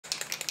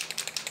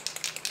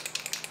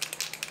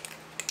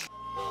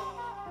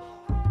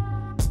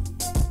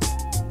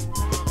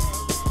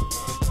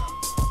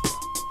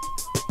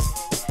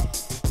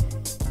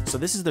So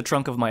this is the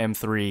trunk of my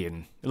M3,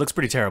 and it looks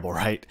pretty terrible,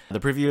 right?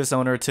 The previous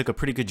owner took a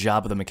pretty good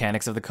job of the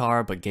mechanics of the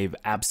car, but gave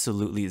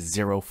absolutely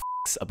zero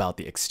f***s about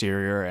the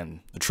exterior,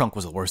 and the trunk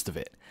was the worst of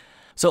it.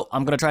 So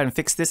I'm gonna try and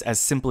fix this as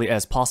simply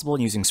as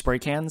possible using spray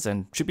cans,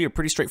 and should be a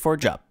pretty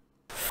straightforward job.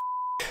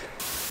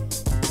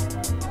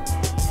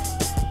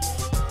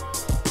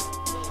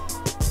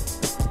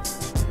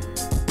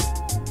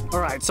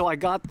 Alright, so I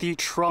got the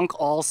trunk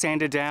all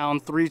sanded down,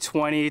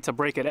 320 to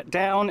break it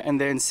down, and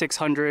then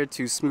 600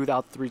 to smooth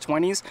out the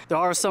 320s. There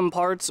are some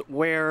parts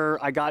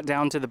where I got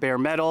down to the bare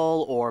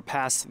metal or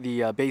past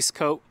the base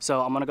coat,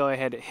 so I'm gonna go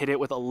ahead and hit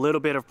it with a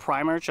little bit of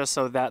primer just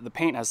so that the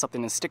paint has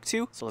something to stick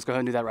to. So let's go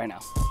ahead and do that right now.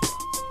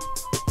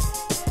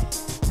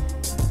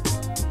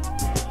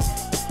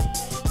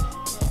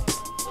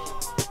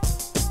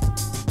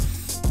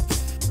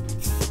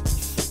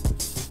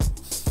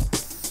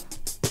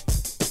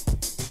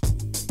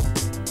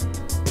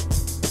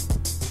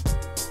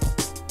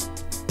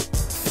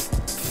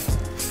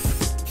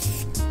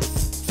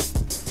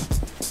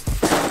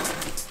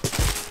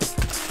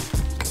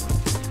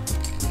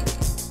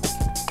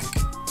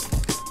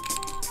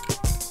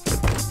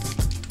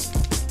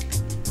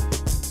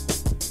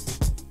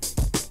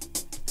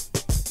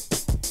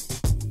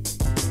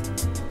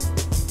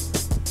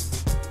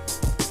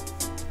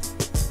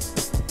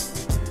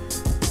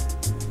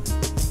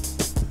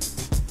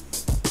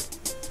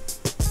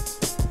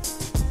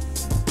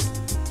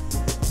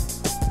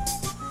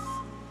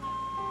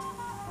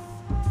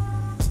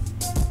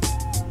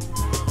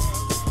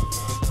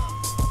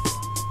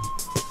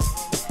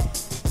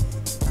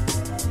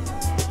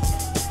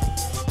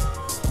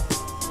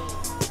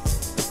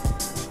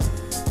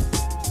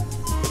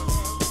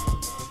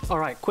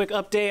 Alright, quick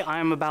update.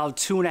 I'm about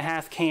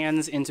 2.5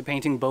 cans into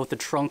painting both the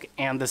trunk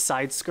and the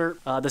side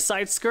skirt. The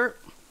side skirt,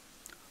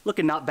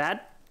 looking not bad.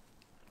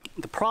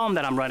 The problem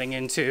that I'm running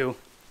into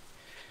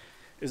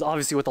is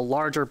obviously with the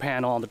larger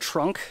panel on the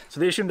trunk. So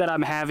the issue that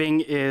I'm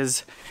having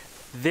is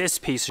this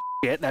piece of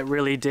shit that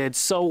really did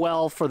so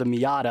well for the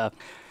Miata,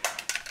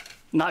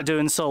 not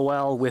doing so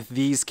well with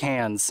these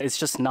cans. It's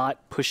just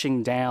not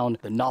pushing down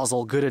the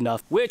nozzle good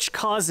enough, which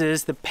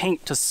causes the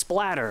paint to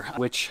splatter,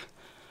 which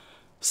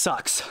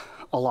sucks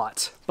a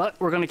lot. But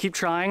we're gonna keep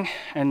trying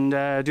and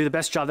do the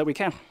best job that we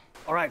can.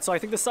 All right, so I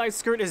think the side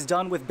skirt is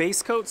done with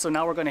base coat, so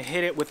now we're gonna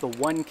hit it with the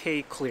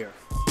 1K clear.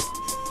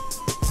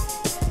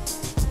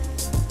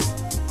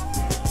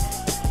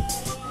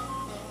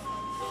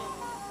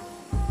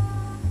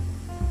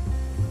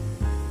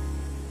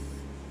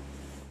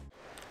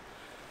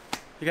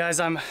 You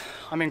guys, I'm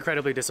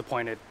incredibly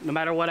disappointed. No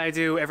matter what I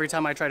do, every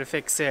time I try to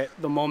fix it,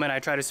 the moment I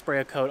try to spray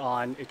a coat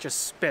on, it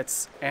just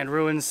spits and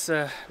ruins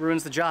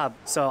the job.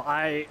 So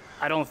I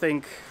don't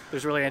think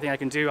there's really anything I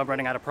can do. I'm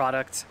running out of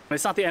product.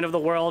 It's not the end of the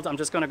world. I'm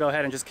just gonna go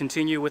ahead and just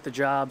continue with the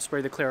job,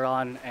 spray the clear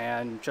on,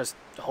 and just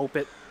hope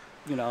it,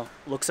 you know,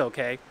 looks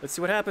okay. Let's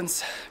see what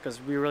happens,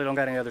 because we really don't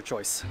got any other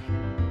choice.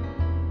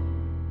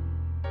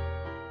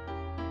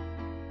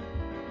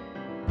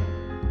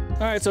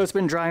 All right, so it's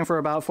been drying for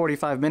about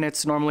 45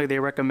 minutes. Normally they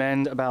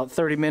recommend about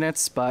 30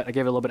 minutes, but I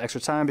gave it a little bit extra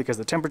time because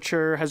the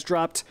temperature has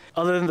dropped.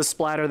 Other than the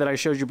splatter that I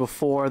showed you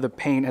before, the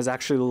paint has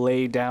actually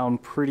laid down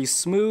pretty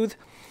smooth.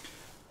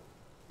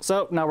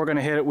 So now we're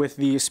gonna hit it with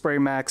the Spray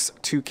Max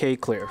 2K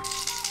Clear.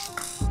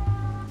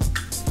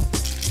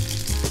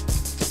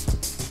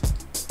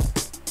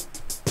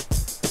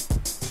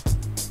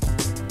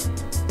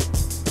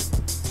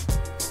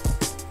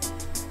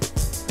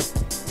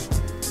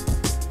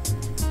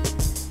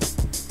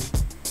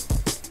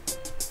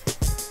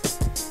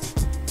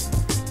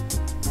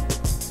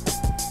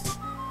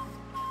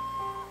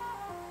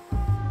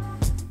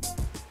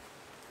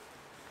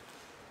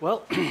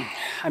 Well,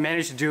 I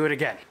managed to do it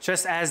again.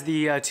 Just as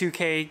the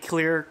 2K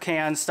clear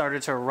can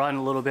started to run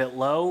a little bit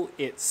low,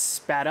 it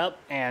spat up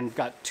and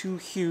got 2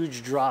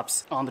 huge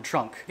drops on the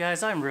trunk.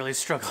 Guys, I'm really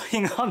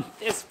struggling on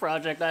this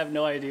project. I have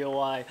no idea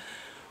why.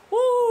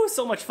 Woo,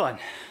 so much fun.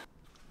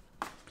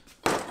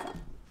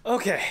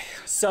 Okay,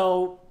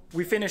 so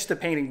we finished the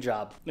painting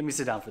job. Let me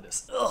sit down for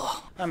this.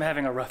 Ugh, I'm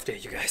having a rough day,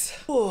 you guys.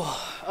 Ooh,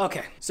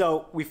 okay,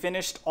 so we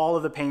finished all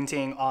of the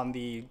painting on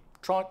the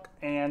trunk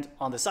and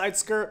on the side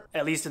skirt,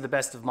 at least to the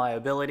best of my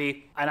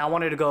ability. And I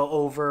wanted to go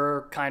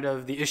over kind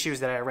of the issues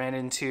that I ran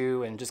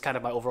into and just kind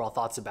of my overall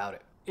thoughts about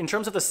it. In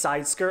terms of the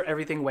side skirt,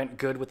 everything went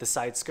good with the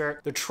side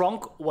skirt. The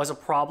trunk was a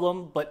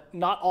problem, but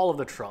not all of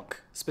the trunk.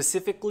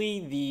 Specifically,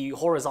 the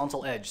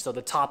horizontal edge, so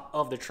the top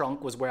of the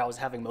trunk was where I was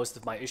having most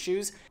of my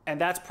issues, and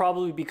that's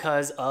probably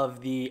because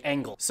of the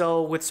angle.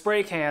 So with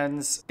spray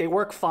cans, they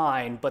work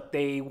fine, but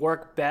they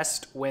work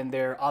best when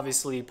they're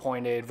obviously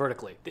pointed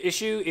vertically. The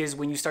issue is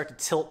when you start to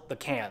tilt the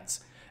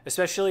cans.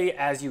 Especially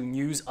as you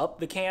use up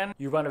the can,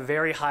 you run a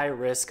very high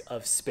risk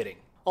of spitting.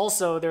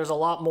 Also, there's a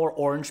lot more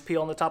orange peel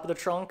on the top of the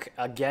trunk,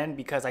 again,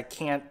 because I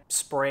can't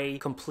spray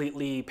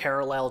completely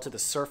parallel to the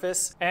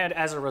surface, and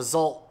as a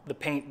result, the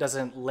paint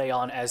doesn't lay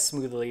on as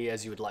smoothly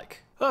as you would like.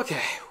 Okay,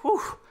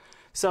 whew.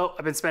 So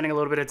I've been spending a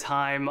little bit of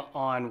time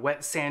on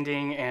wet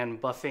sanding and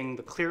buffing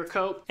the clear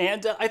coat,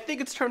 and I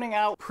think it's turning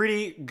out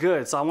pretty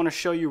good. So I want to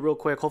show you real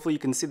quick, hopefully you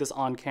can see this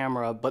on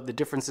camera, but the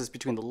differences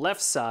between the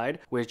left side,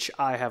 which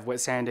I have wet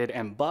sanded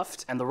and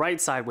buffed, and the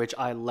right side, which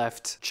I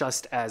left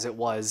just as it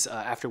was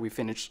after we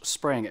finished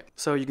spraying it.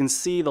 So you can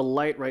see the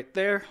light right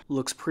there,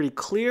 looks pretty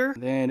clear.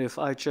 Then if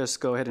I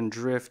just go ahead and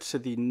drift to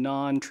the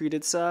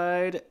non-treated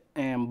side,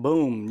 and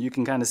boom, you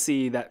can kind of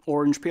see that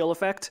orange peel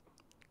effect.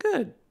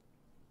 Good.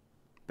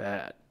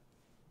 Bad.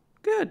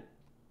 Good.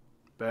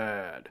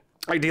 Bad.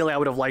 Ideally, I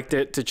would have liked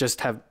it to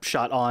just have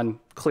shot on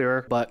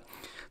clearer, but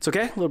it's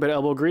okay. A little bit of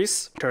elbow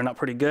grease turned out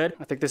pretty good.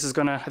 I think this is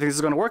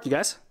gonna work, you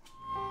guys.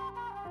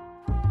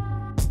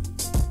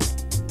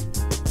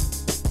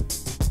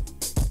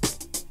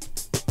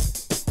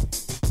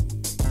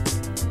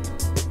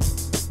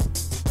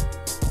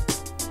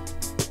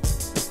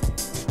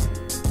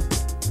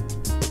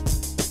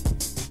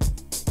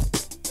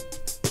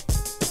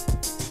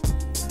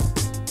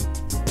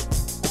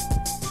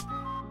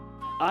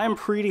 I'm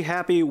pretty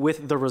happy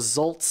with the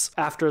results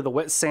after the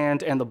wet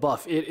sand and the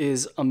buff. It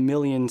is a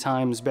million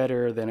times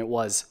better than it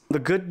was. The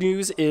good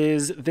news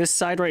is this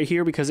side right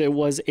here, because it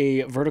was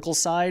a vertical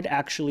side,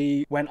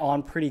 actually went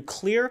on pretty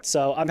clear.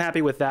 So I'm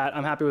happy with that.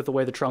 I'm happy with the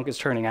way the trunk is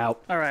turning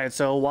out. All right,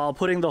 so while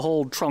putting the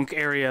whole trunk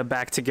area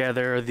back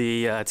together,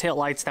 the tail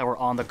lights that were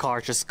on the car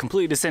just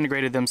completely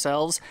disintegrated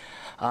themselves.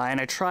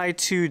 And I tried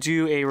to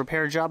do a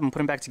repair job and put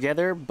them back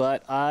together,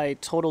 but I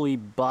totally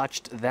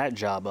botched that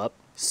job up.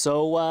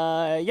 So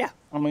yeah,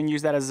 I'm gonna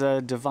use that as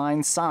a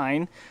divine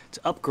sign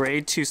to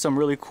upgrade to some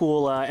really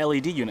cool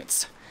LED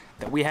units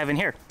that we have in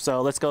here.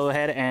 So let's go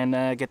ahead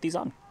and get these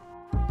on.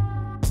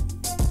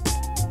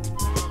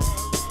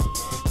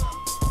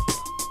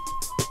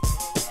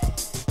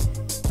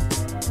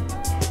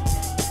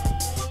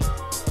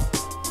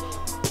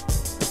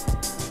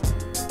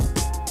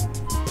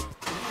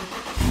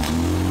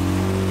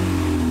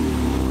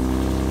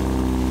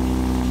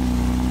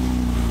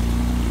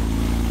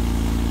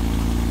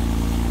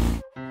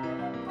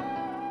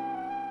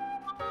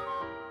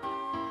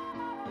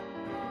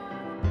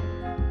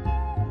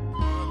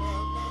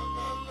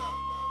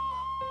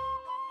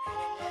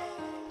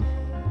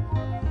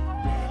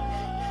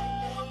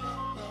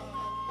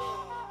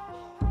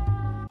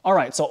 All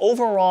right, so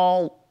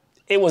overall,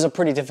 it was a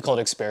pretty difficult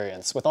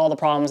experience with all the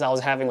problems I was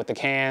having with the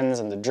cans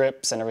and the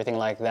drips and everything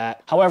like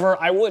that. However,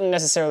 I wouldn't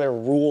necessarily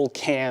rule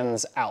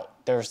cans out.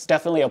 There's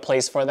definitely a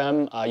place for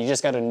them. You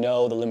just gotta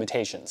know the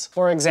limitations.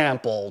 For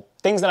example,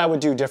 things that I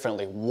would do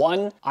differently.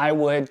 One, I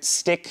would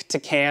stick to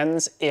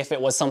cans if it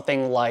was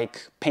something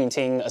like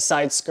painting a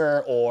side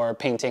skirt or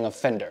painting a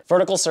fender.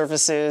 Vertical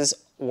surfaces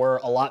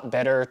were a lot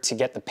better to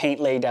get the paint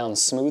laid down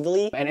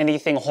smoothly, and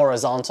anything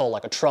horizontal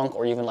like a trunk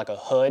or even like a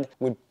hood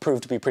would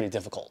prove to be pretty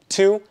difficult.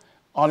 Two,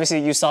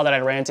 obviously you saw that I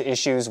ran into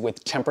issues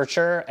with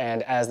temperature,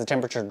 and as the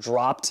temperature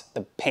dropped,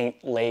 the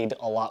paint laid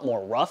a lot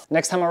more rough.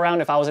 Next time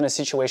around, if I was in a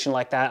situation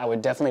like that, I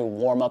would definitely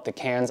warm up the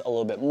cans a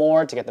little bit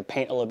more to get the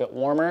paint a little bit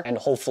warmer, and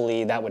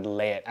hopefully that would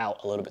lay it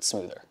out a little bit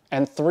smoother.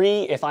 And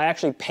three, if I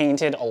actually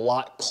painted a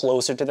lot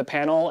closer to the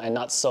panel and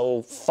not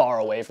so far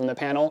away from the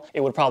panel,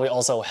 it would probably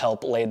also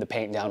help lay the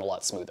paint down a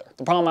lot smoother.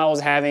 The problem I was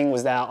having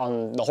was that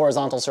on the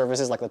horizontal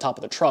surfaces, like the top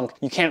of the trunk,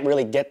 you can't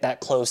really get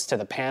that close to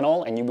the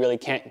panel, and you really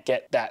can't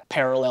get that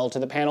parallel to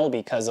the panel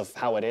because of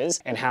how it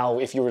is, and how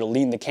if you were to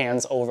lean the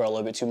cans over a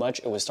little bit too much,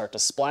 it would start to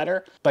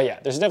splatter. But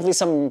yeah, there's definitely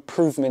some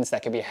improvements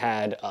that can be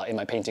had in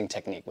my painting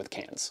technique with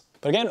cans.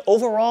 But again,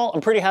 overall,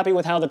 I'm pretty happy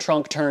with how the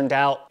trunk turned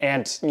out,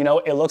 and you know,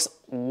 it looks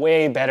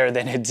way better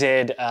than it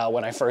did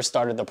when I first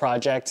started the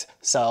project,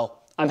 so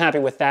I'm happy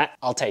with that.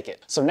 I'll take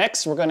it. So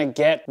next, we're gonna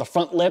get the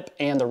front lip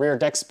and the rear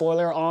deck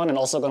spoiler on, and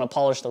also gonna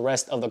polish the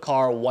rest of the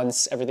car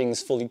once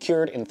everything's fully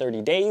cured in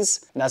 30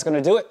 days. And that's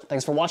gonna do it.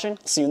 Thanks for watching.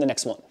 See you in the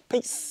next one.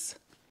 Peace.